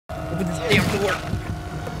Open this damn door.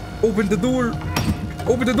 Open the door.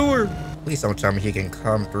 Open the door. Please don't tell me he can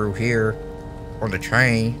come through here on the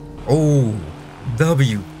train. Oh,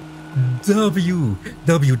 W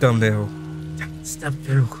thumbnail. Step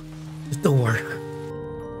through the door.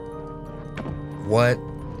 What?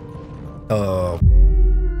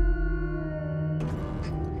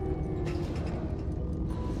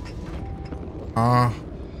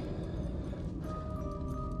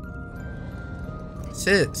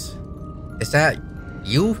 Sis, is that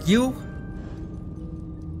you?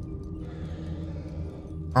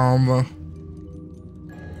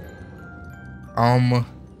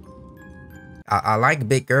 I like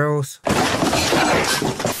big girls.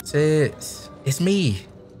 Sis, it's me.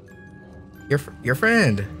 Your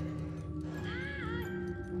friend.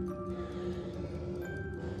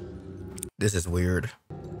 This is weird.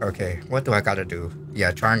 Okay, what do I gotta do? Yeah,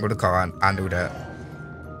 triangle the car. I knew that.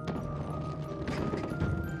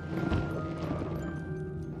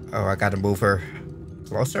 Oh, I gotta move her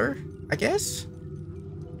closer, I guess?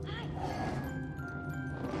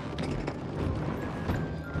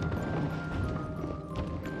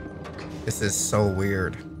 This is so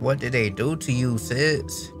weird. What did they do to you,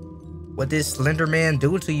 sis? What did Slender Man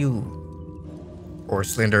do to you? Or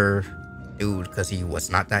Slender Dude, because he was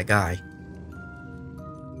not that guy.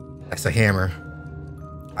 That's a hammer.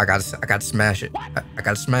 I gotta smash it. I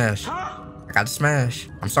gotta smash. I gotta smash.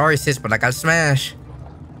 I'm sorry, sis, but I gotta smash.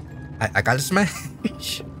 I gotta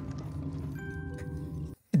smash.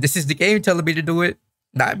 This is the game telling me to do it,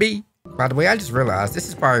 not me. By the way, I just realized this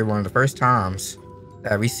is probably one of the first times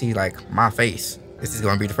that we see like my face. This is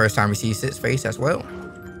gonna be the first time we see Sid's face as well.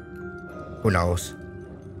 Who knows?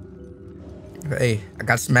 Hey, I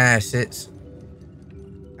gotta smash, Sid.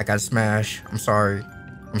 I gotta smash. I'm sorry.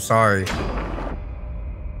 I'm sorry.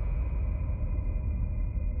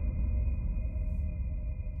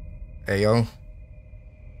 Hey, yo.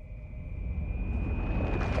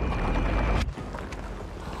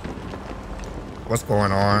 What's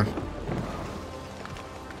going on?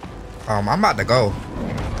 I'm about to go.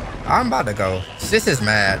 I'm about to go. Sis is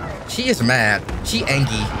mad. She is mad. She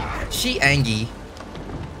angry. She angry.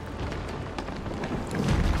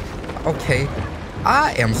 Okay.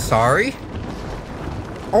 I am sorry.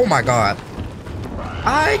 Oh my god.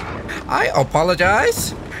 I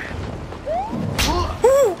apologize.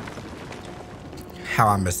 Woo. How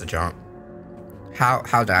I missed the jump. How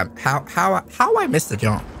I missed the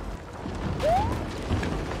jump.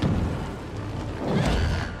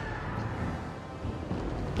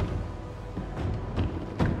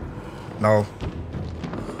 No.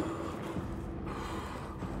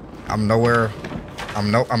 I'm nowhere.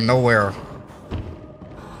 I'm nowhere.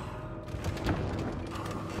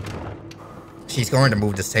 She's going to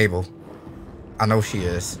move this table. I know she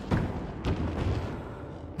is.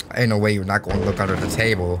 Ain't no way you're not going to look under the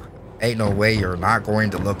table. Ain't no way you're not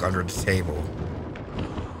going to look under the table.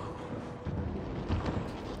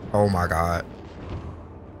 Oh my god.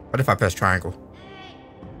 What if I press triangle?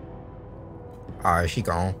 Alright, she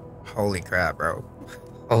gone. Holy crap, bro.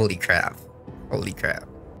 Holy crap. Holy crap.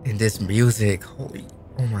 And this music, holy,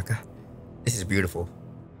 oh my god. This is beautiful.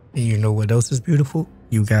 And you know what else is beautiful?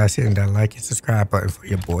 You guys hitting that like and subscribe button for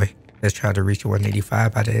your boy. Let's try to reach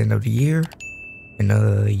 185 by the end of the year.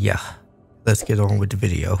 And yeah, let's get on with the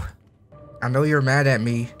video. I know you're mad at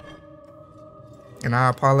me. And I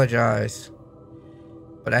apologize.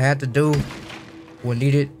 But I had to do what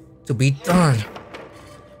needed to be done.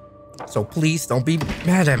 So please don't be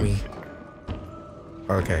mad at me.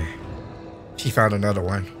 Okay. She found another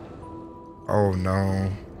one. Oh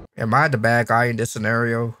no. Am I the bad guy in this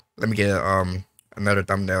scenario? Let me get another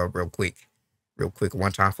thumbnail real quick. Real quick,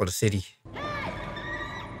 one time for the city.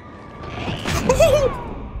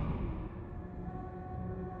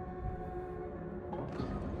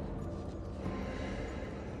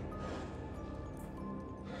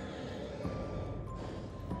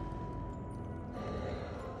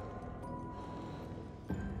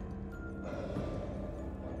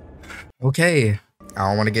 Okay, I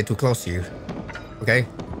don't want to get too close to you. Okay?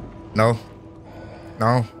 No.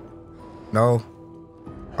 No. No.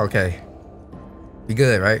 Okay. You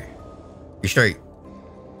good, right? You straight?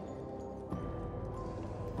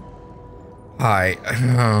 Alright.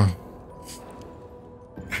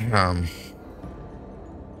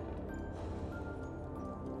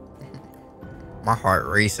 My heart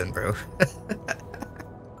racing, bro.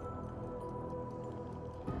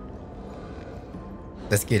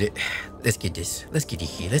 Let's get it. Let's get this. Let's get it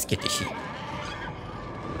here. Let's get this shit.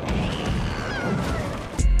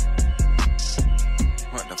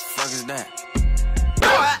 What the fuck is that?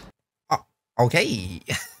 Oh, okay.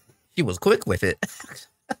 She was quick with it.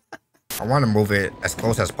 I want to move it as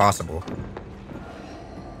close as possible.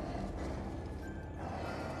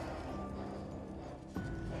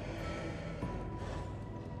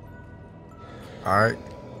 Alright.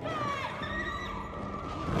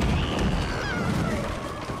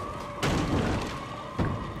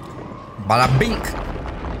 Bada bink.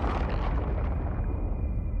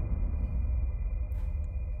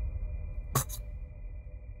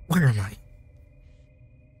 Where am I?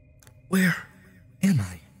 Where am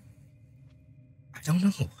I? I don't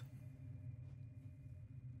know.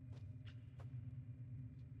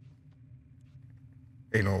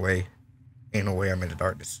 Ain't no way. Ain't no way I'm in the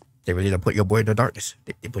darkness. They really done put your boy in the darkness.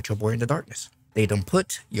 They put your boy in the darkness. They done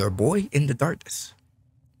put your boy in the darkness.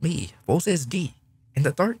 Me, VoltzXD, in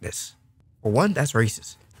the darkness. For one, that's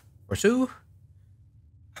racist. For two,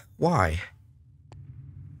 why?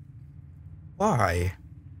 Why?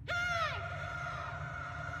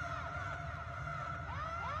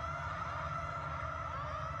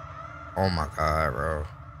 Oh my god, bro.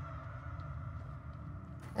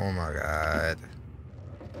 Oh my god.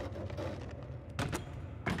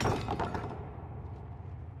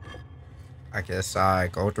 I guess I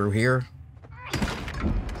go through here.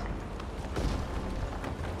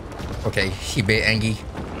 Okay, he bit Angie.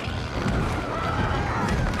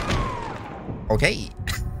 Okay.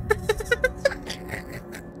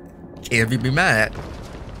 Can't be mad.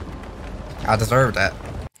 I deserve that.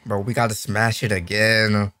 Bro, we gotta smash it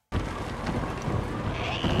again.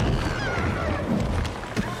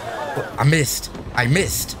 I missed. I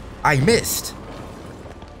missed. I missed.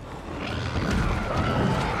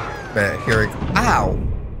 But here it. Ow.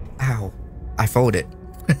 Ow. I folded.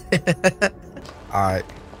 Alright.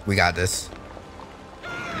 We got this.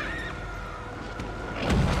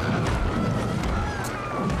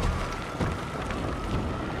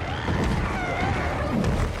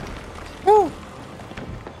 Woo.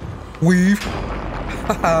 Weave.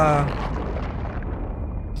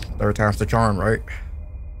 Third time's the charm, right?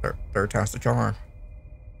 Third time's the charm.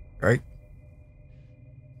 Right?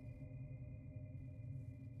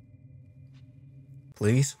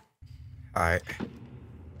 Please? Alright.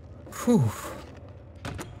 Whew.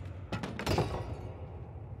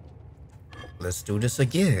 Let's do this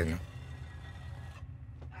again.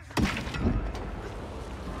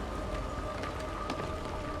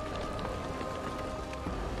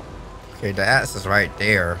 Okay, the axe is right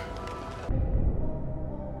there.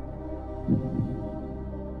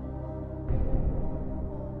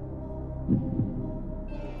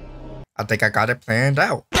 I think I got it planned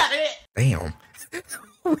out. Got it! Damn.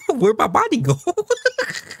 Where'd my body go?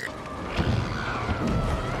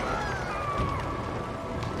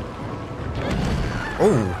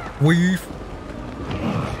 Oh, weave.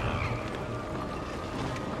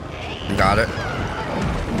 You got it.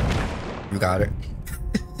 You got it.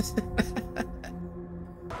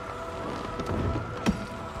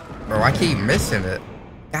 Bro, I keep missing it.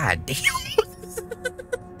 God damn.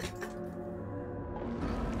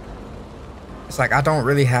 It's like I don't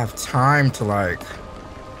really have time to like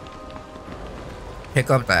pick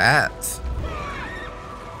up the axe.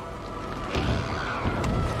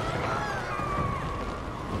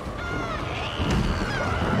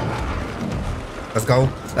 Let's go.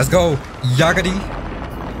 Let's go. Yagadi.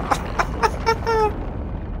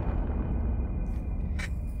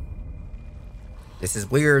 This is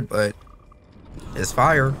weird, but it's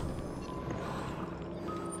fire.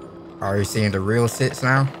 Are you seeing the real sits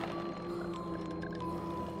now?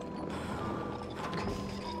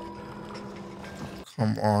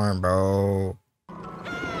 Come on, bro.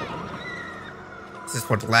 This is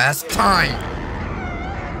for the last time.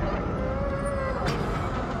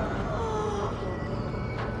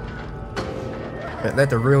 Let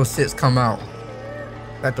the real sits come out.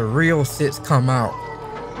 Let the real sits come out.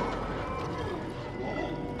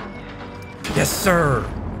 Yes, sir.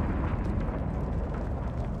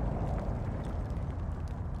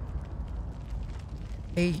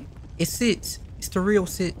 Hey, it sits. It's the real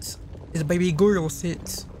sits. It's baby girl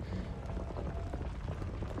sits.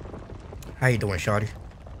 How you doing, shawty?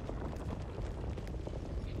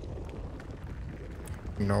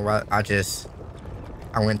 You know what?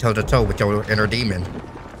 I went toe to toe with your inner demon.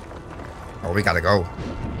 Oh, we gotta go.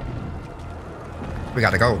 We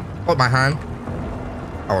gotta go. Hold my hand.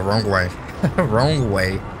 Oh, wrong way. Wrong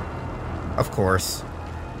way. Of course.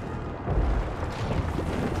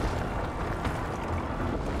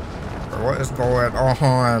 What is going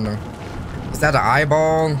on? Is that an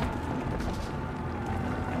eyeball?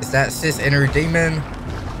 Is that cis inner demon?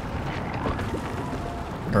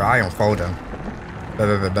 Her eye unfolding.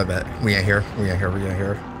 We ain't here. We ain't here. We ain't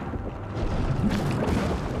here.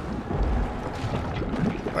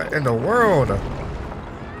 But What in the world?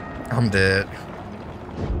 I'm dead.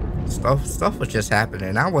 Stuff was just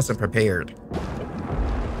happening. I wasn't prepared.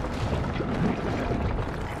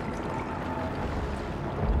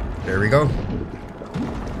 There we go.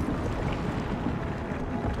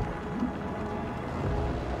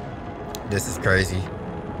 This is crazy.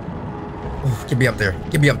 Ooh, get me up there.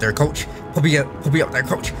 Get me up there, coach. Put me up there,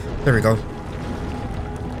 coach. There we go.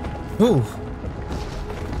 Ooh.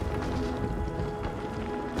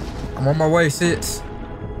 I'm on my way, sis.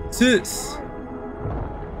 Sis.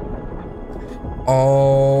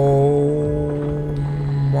 Oh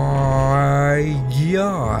my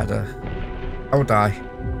god. I will die.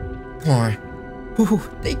 Come on. Ooh,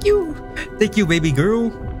 thank you. Thank you, baby girl.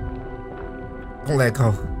 Don't let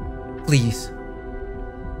go. Please.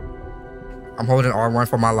 I'm holding R1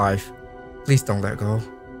 for my life. Please don't let go.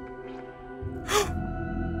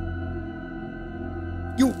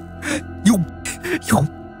 You.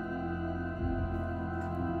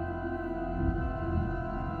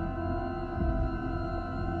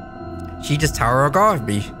 She just Tower of God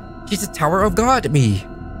me. She just Tower of God me.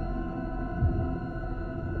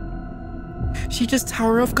 She just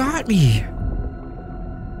Tower of God me.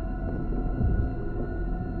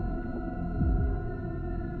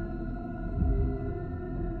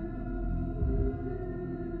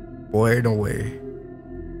 Boy, ain't no way.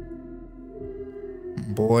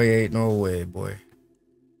 Boy, ain't no way, boy.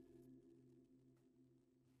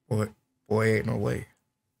 Boy, ain't no way.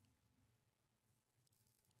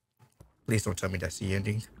 Please don't tell me that's the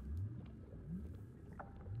ending.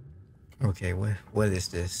 Okay, what is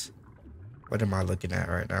this? What am I looking at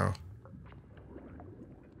right now?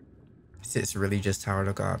 Sis really just Tower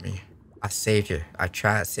of God me. I saved her. I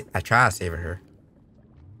tried saving her.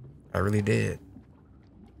 I really did.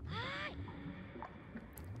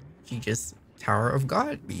 She just Tower of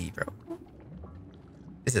God me, bro.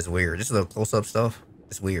 This is weird. This little close-up stuff.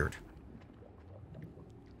 It's weird.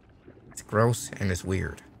 It's gross and it's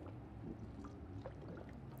weird.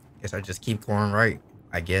 Guess I just keep going right.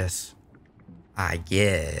 I guess.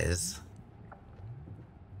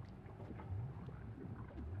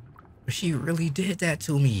 But she really did that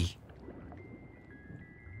to me.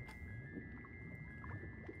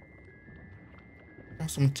 On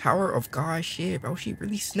some Tower of God shit, bro. She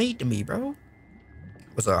really snaked me, bro.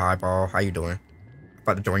 What's up, eyeball? How you doing? I'm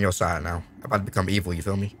about to join your side now. I'm about to become evil, you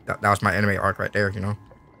feel me? That was my anime arc right there, you know?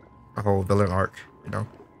 My whole villain arc, you know?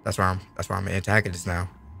 That's why I'm an antagonist now.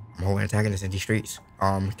 I'm a whole antagonist in these streets.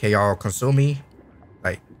 Can y'all consume me?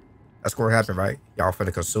 Like, that's what happened, right? Y'all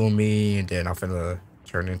finna consume me, and then I'm finna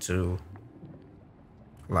turn into,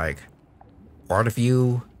 like, part of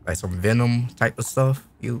you, like some venom type of stuff.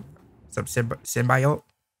 Some symbiote,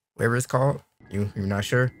 whatever it's called. You're not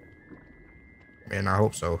sure? Man, I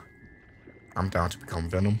hope so. I'm down to become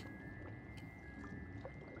Venom.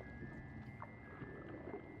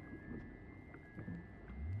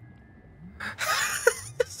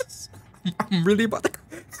 I'm really about to...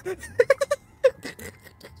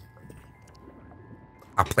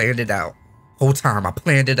 I planned it out. Whole time, I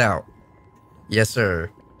planned it out. Yes,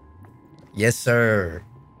 sir. Yes, sir.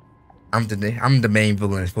 I'm the main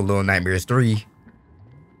villain for Little Nightmares 3.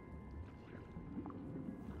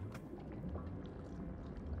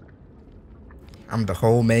 I'm the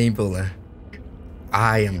whole main villain.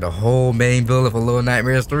 I am the whole main villain for Little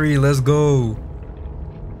Nightmares 3. Let's go.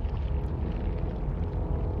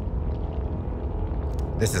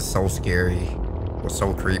 This is so scary. It's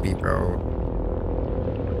so creepy, bro.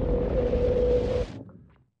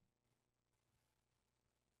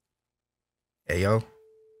 Hey, yo.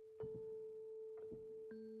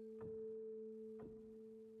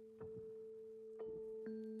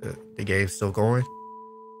 The game's still going.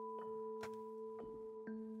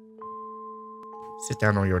 Sit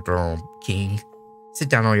down on your throne, king. Sit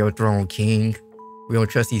down on your throne, king. We don't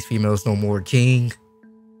trust these females no more, king.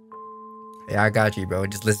 Hey, I got you, bro.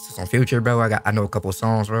 Just listen to some Future, bro. I know a couple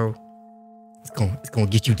songs, bro. It's gonna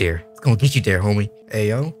get you there. It's gonna get you there, homie. Hey,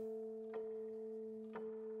 yo.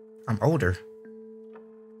 I'm older.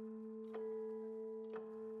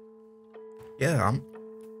 Yeah, I'm...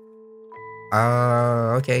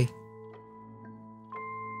 okay.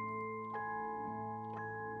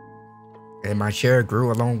 And my chair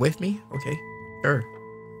grew along with me? Okay, sure.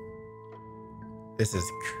 This is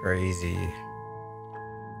crazy.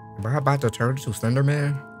 Am I about to turn into Slender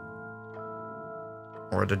Man?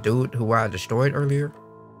 Or the dude who I destroyed earlier?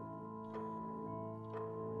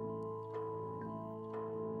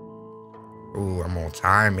 Ooh, I'm on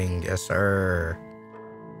timing, yes sir.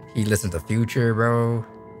 He listened to Future, bro.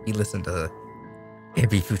 He listened to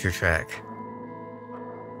every Future track.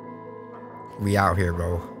 We out here,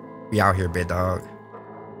 bro. We out here, big dog.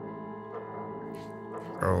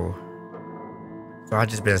 Bro. So I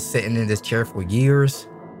just been sitting in this chair for years.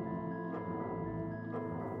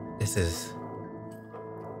 This is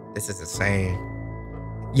insane.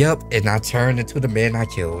 Yep, and I turned into the man I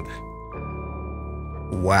killed.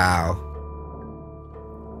 Wow.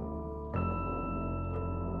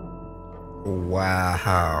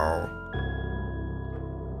 Wow.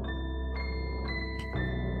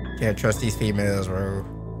 Can't trust these females, bro.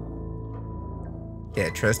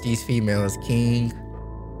 Can't trust these females, King.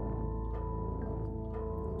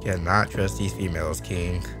 Cannot trust these females,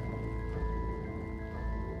 King.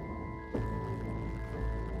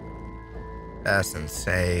 That's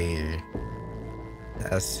insane.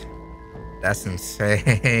 That's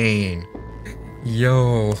insane.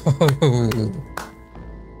 Yo.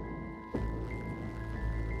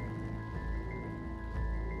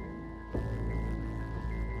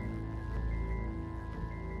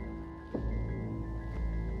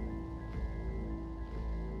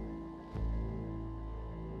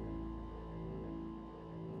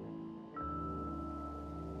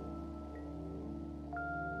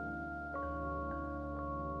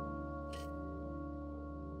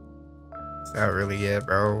 Is that really it,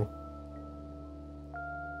 bro?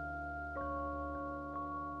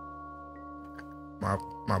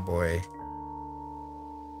 My boy.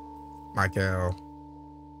 Michael.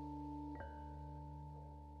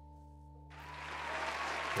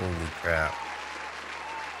 Holy crap.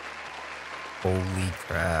 Holy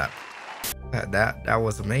crap. That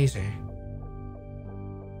was amazing.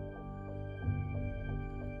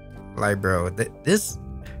 Like, bro, this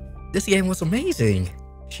game was amazing.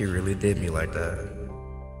 She really did me like that.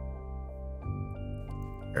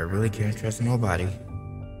 I really can't trust nobody.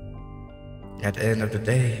 At the end of the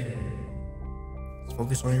day, just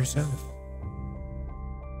focus on yourself.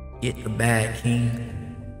 Get the bag,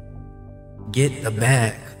 King. Get the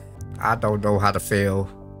bag. I don't know how to feel.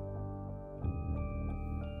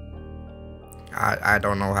 I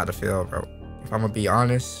don't know how to feel, bro. If I'm gonna be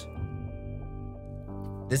honest,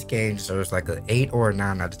 this game deserves like an 8 or a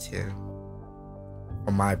 9 out of 10.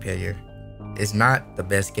 In my opinion. It's not the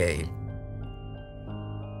best game.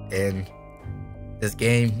 And this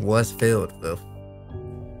game was filled with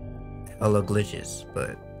hella glitches.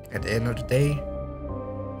 But at the end of the day,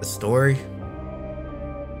 the story,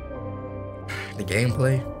 the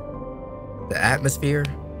gameplay, the atmosphere,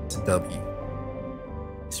 it's a W.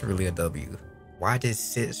 It's really a W. Why did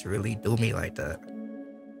Sis really do me like that?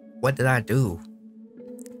 What did I do?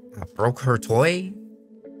 I broke her toy?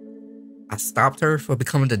 I stopped her from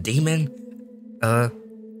becoming the demon? I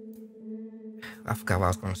forgot what I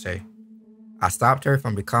was gonna say. I stopped her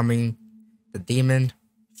from becoming the demon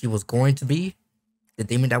she was going to be? The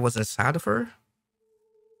demon that was inside of her?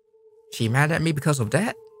 She mad at me because of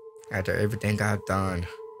that? After everything I've done.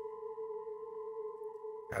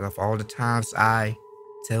 Out of all the times I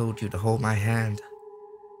told you to hold my hand.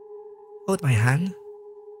 Hold my hand?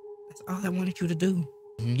 That's all I wanted you to do.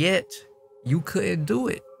 And yet, you couldn't do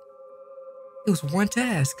it. It was one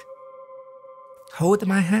task. Hold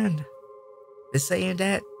my hand. Been saying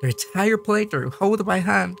that the entire playthrough. Hold my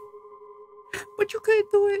hand. But you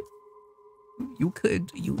couldn't do it. You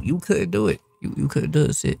couldn't do it. You couldn't do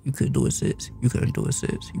it, sis. You couldn't do it, sis. You couldn't do it,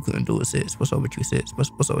 sis. You couldn't do it, sis. What's up with you, sis?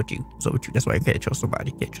 What's up with you? What's up with you? That's why I can't trust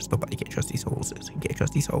nobody. Can't trust nobody. Can't trust these hoes, sis. You can't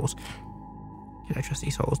trust these hoes. Can I trust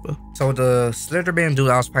these hoes, bro? So the Slenderman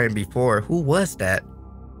dude I was fighting before, who was that?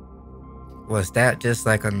 Was that just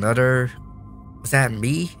like another... Was that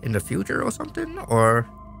me in the future or something? Or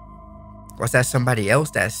was that somebody else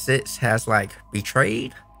that Sis has like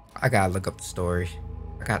betrayed? I gotta look up the story.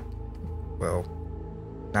 Well,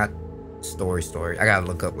 not story. I gotta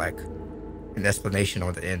look up like an explanation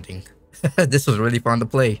on the ending. This was really fun to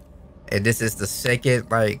play. And this is the second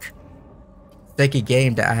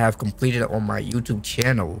game that I have completed on my YouTube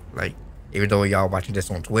channel. Like, even though y'all watching this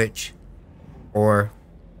on Twitch, or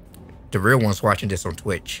the real ones watching this on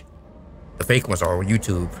Twitch. The fake ones are on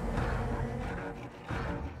YouTube.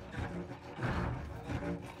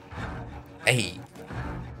 Hey.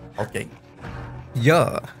 Okay.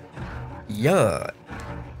 Yeah. You.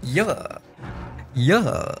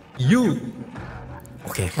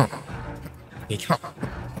 Okay, huh.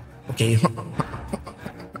 Okay, huh.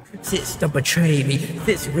 Sis don't betray me.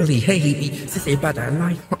 Sis really hate me. Sis ain't about that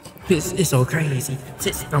life. Sis is so crazy.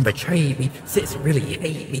 Sis don't betray me. Sis really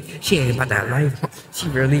hate me. She ain't about that life. She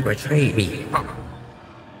really betrayed me.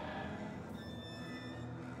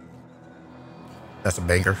 That's a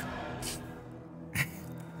banger.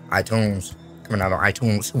 iTunes. Coming out on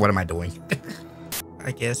iTunes. What am I doing?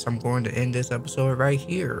 I guess I'm going to end this episode right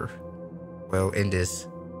here. Well, end this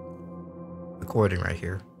recording right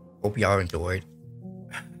here. Hope y'all enjoyed.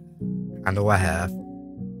 I know I have.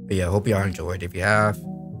 But yeah, hope y'all enjoyed. If you have,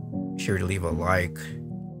 be sure to leave a like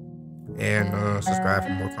and subscribe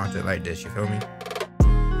for more content like this. You feel me?